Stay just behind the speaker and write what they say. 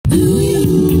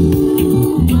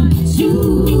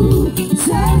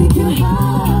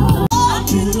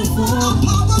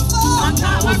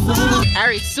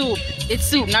It's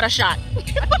soup, not a shot.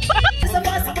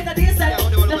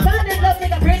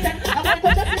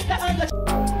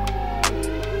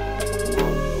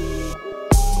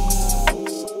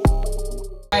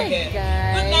 Hey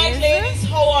guys. Good night, ladies.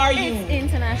 How are you? It's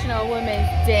International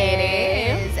Women's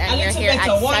Day, and you're here at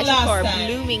Sagicor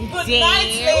Blooming Good Day.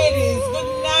 night, ladies.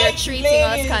 Good night, They're treating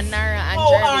ladies. us Canara and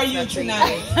How Jervis are you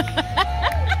tonight?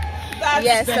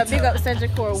 Yes, better. so big up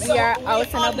Sagicor. We are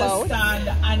out and about.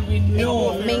 And we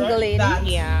know mingling. that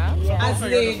Yeah. as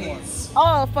ladies.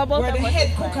 Oh, for both we're of the us.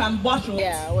 head cook and bottle.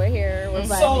 Yeah, we're here. We're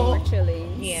vibing. So, we're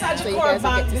chilling. Yeah. Sagicor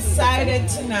Bank decided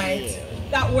tonight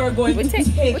that we're going to take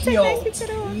you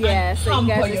out. Yeah, so you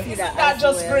guys will see that. That's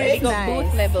just great. It's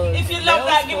nice. If you love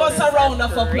that, give us a round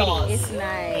of applause. It's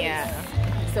nice.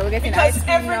 Yeah. So we're getting because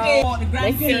every day,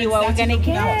 let's see what we're gonna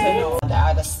get. The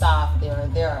other staff,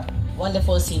 they're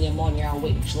wonderful ceremony and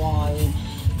with joy.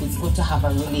 It's good to have a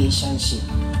relationship.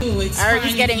 Are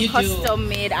just getting custom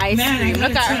made ice cream.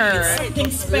 Look at her.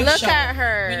 Look at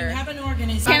her.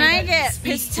 Can I get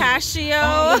pistachio?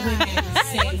 All the women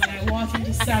say when I walk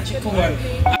into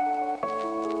Sagicor.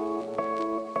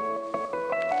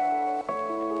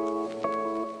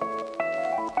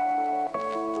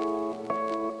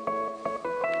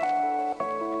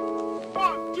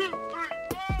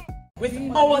 With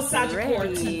our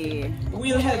Sagicor team,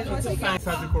 we'll help you to find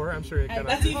Sagicor. I'm sure you can.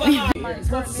 that's even harder,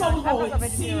 but somehow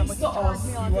it seems to us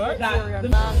that the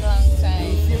Long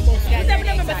time.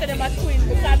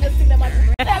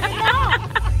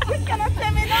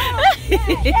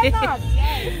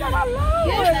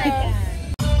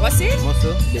 What's it?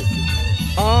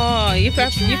 Oh, you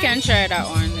can try that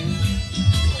one.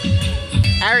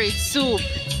 Ari, it's soup.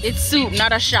 It's soup,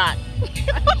 not a shot.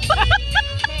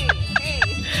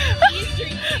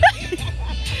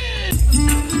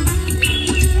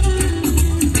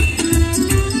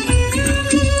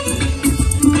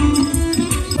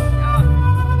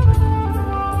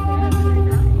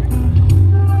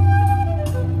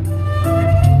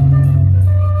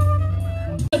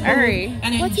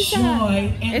 and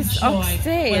enjoy It's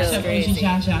oxtail. what Chef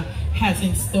Jaja has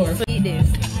in store. So eat this.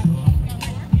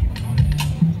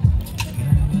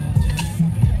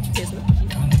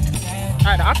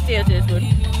 Alright, the oxtail tastes good.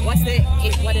 What is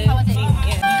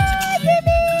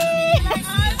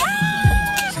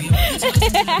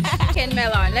Ken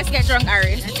melon. Let's get drunk,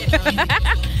 Ari.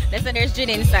 Let's say there's gin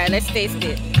inside. Let's taste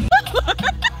it.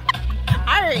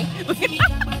 Ari.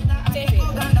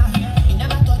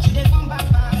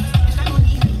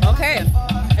 Okay.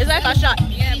 It's like a shot.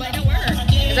 Yeah, but it don't work.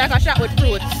 It's like a shot with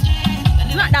fruits.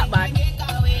 It's not that bad.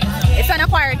 It's an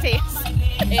acquired taste.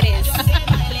 It is.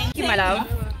 Thank you, my love.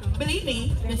 Believe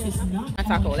me, this is not A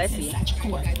taco. Let's see.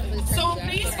 so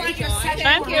please find your Sagicor.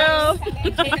 Thank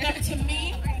you. Take that to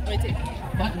me. The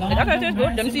taco tastes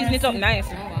good. Them season it up nice.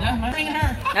 Bring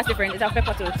her. That's different. It's a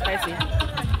pepper too. It's spicy.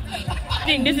 I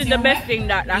think this is the best thing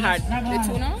that I had.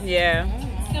 The tuna? Yeah.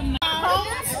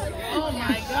 Oh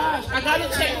my gosh, I gotta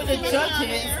check with the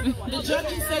judges. The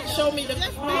judges said show me the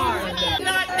card,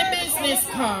 not the business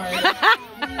card.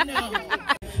 No.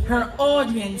 Her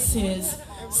audience is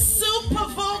super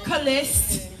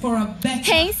vocalist for a better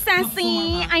Hey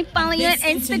Sassy, I follow you on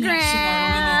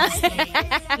Instagram.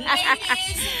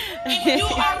 Ladies, if you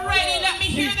are ready, let me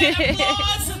hear that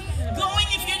applause going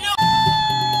if you know.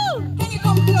 Can you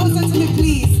come closer to me,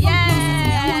 please? Yeah.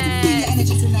 I want to feel your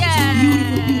energy tonight.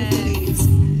 Beautiful, beautiful ladies.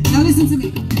 Now listen to me.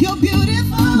 You're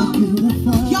beautiful.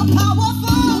 You're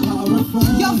powerful.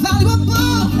 You're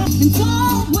valuable. And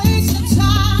don't waste your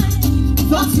time.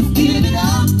 Thoughts of giving it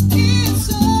up. It's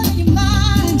all in your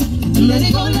mind. Let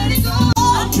it go, let it go.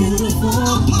 I'm beautiful.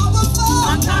 I'm powerful.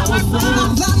 I'm powerful.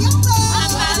 I'm valuable. I'm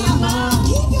valuable.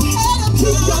 Keep your head up.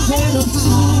 Keep your head up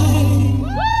high.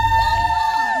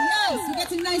 Yes, we're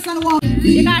getting nice and warm.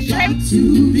 You got shrimp? To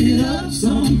get up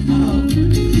somehow.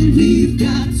 We've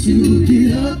got to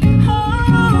get up.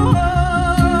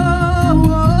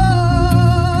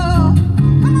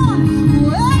 Come on.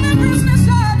 Every Christmas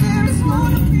out there is for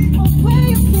the people. Where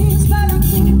you please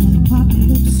balancing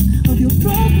apocalypse of your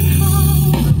broken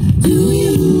heart. Do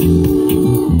you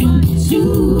want to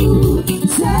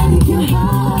take your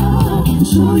heart and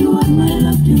show you what my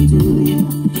love can do?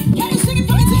 Can you sing it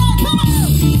for me tonight? Come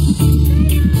on.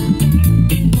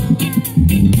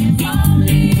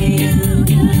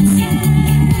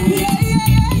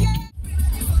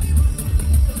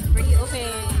 Pretty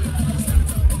open.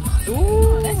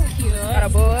 Ooh, that's cute. Got a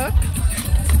book.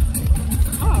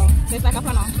 Oh, so it's like a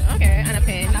funnel. Okay, and a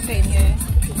pen. And a pen, yeah.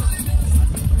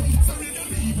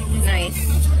 Nice.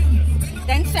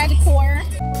 Thanks, Sagicor.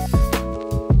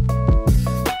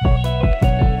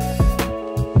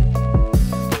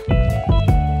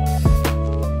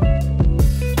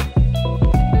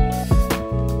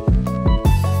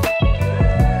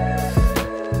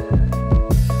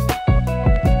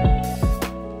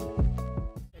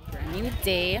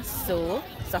 today. So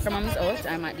soccer mom is out.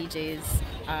 I'm at DJ's.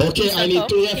 Okay, I need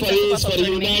 2 referees for the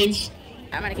U9s.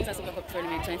 I'm at the Kingston Super Cup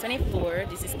Tournament 2024.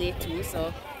 This is day 2,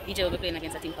 so DJ will be playing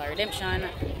against a team called Redemption.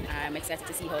 I'm excited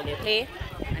to see how they play,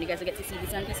 and you guys will get to see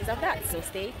bits and pieces of that, so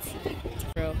stay tuned.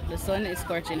 Bro, the sun is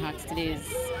scorching hot. Today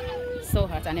is so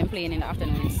hot, and I'm playing in the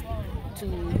afternoon. It's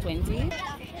 2:20.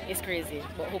 It's crazy,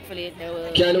 but hopefully they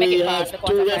will make it past the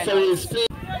quarterfinals.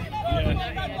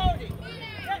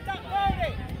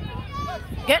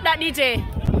 Get that DJ!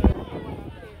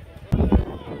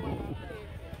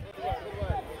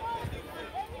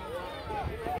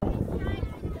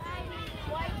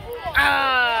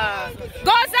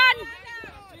 Go son!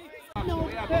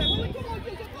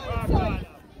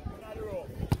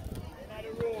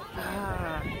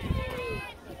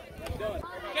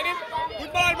 Get him!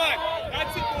 Good ball, man!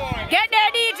 That's it, boy! Get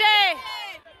there, DJ!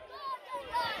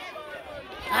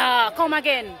 Come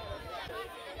again.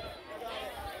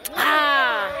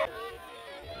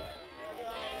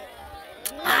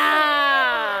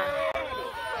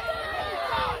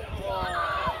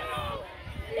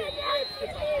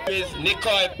 Is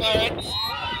Nicole Barrett?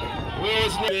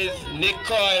 Where's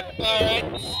Nicole Barrett?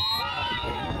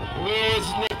 Where's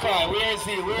Nicole? Where is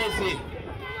he? Where is he?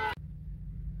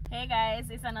 Hey guys,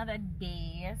 it's another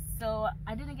day. So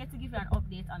I didn't get to give you an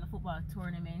update on the football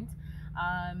tournament.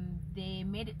 They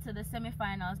made it to the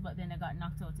semi-finals, but then they got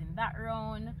knocked out in that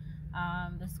round.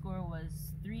 The score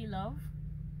was 3-0,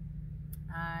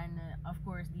 and of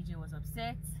course DJ was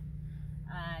upset.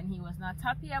 And he was not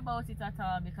happy about it at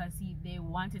all because they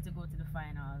wanted to go to the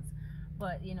finals,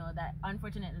 but you know that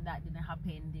unfortunately that didn't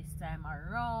happen this time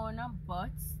around.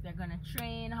 But they're gonna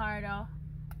train harder,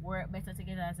 work better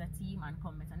together as a team, and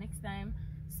come better next time.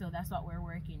 So that's what we're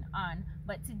working on.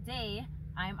 But today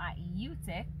I'm at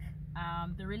UTECH.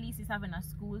 The release is having a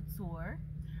school tour.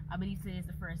 I believe today is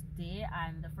the first day,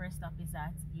 and the first stop is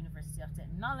at University of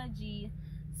Technology.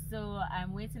 So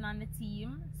I'm waiting on the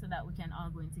team so that we can all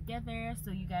go in together.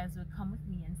 So you guys will come with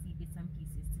me and see bits and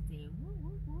pieces today. Woo,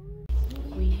 woo, woo.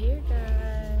 We here,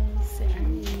 guys.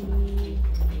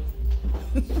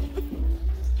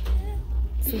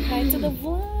 Say hi to the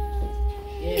vlog.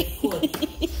 Yeah, of course.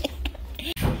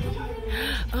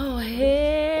 Oh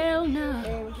hell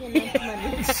no.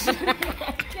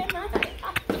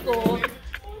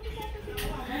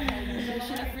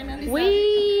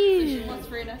 Wee. I'm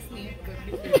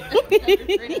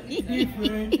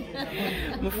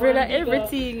afraid of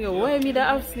everything. Why me that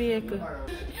have snake?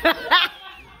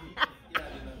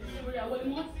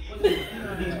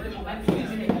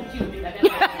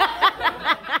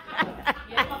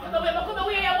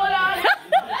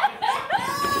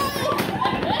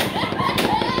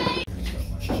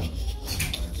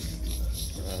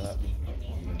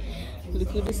 Look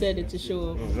who decided to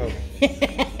show up.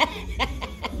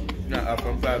 Nah,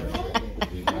 I'm bad.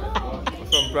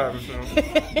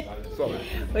 Sorry.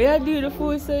 What you do the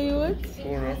food say you what?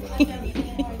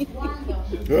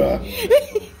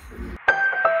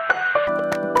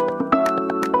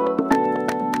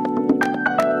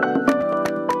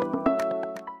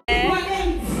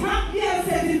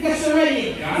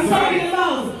 I'm talking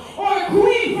about our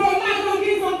queen from Michael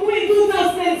Kingston, Queen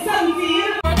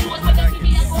 2017.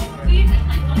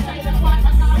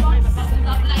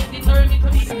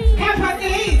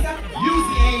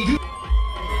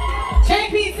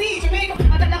 JPC, Jamaica.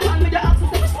 I don't know with the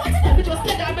access. I just wanted to just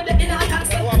get out of the inner tax.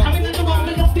 I'm in the one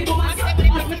with the people. I'm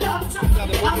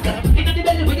in the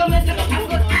belly. We go mess up.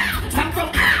 Time from.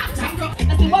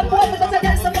 That's the one boy because I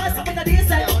dance the boss up in the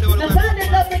desert. The band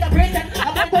in love make a break.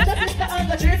 I'm going to just the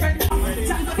other children.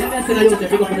 That's the note.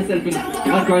 Pick up on the cell phone.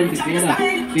 You're going to see that.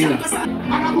 See that.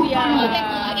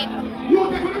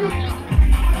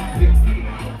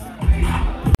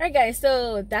 Alright guys,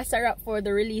 so that's a wrap for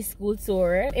the release school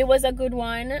tour. It was a good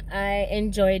one. I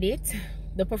enjoyed it.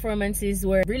 The performances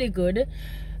were really good.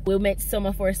 We met some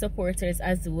of our supporters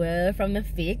as well from the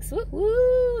fix.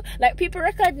 Woohoo! Like people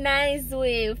recognize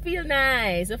we feel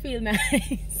nice. I feel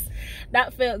nice.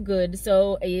 That felt good.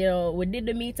 So you know, we did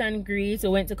the meet and greet. We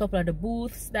went to a couple of the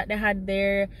booths that they had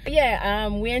there. Yeah,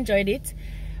 we enjoyed it.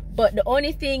 But the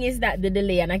only thing is that the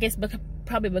delay, and I guess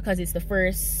probably because it's the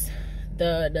first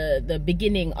the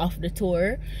beginning of the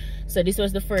tour, so this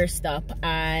was the first stop,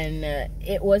 and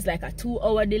it was like a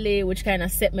 2-hour delay, which kind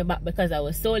of set me back because I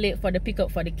was so late for the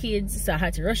pickup for the kids, so I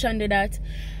had to rush under that.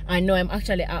 I know I'm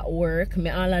actually at work,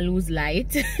 me all I lose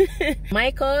light.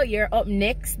 Michael, you're up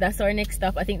next. That's our next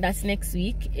stop. I think that's next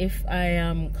week if I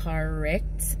am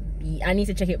correct. I need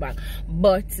to check it back.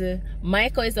 But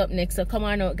Michael is up next, so come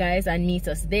on out guys and meet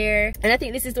us there. And I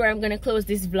think this is where I'm gonna close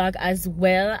this vlog as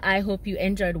well. I hope you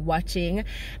enjoyed watching,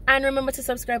 and remember to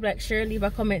subscribe, like, share, leave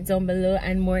a comment down below,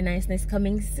 and more niceness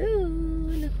coming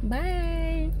soon.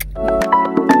 Bye.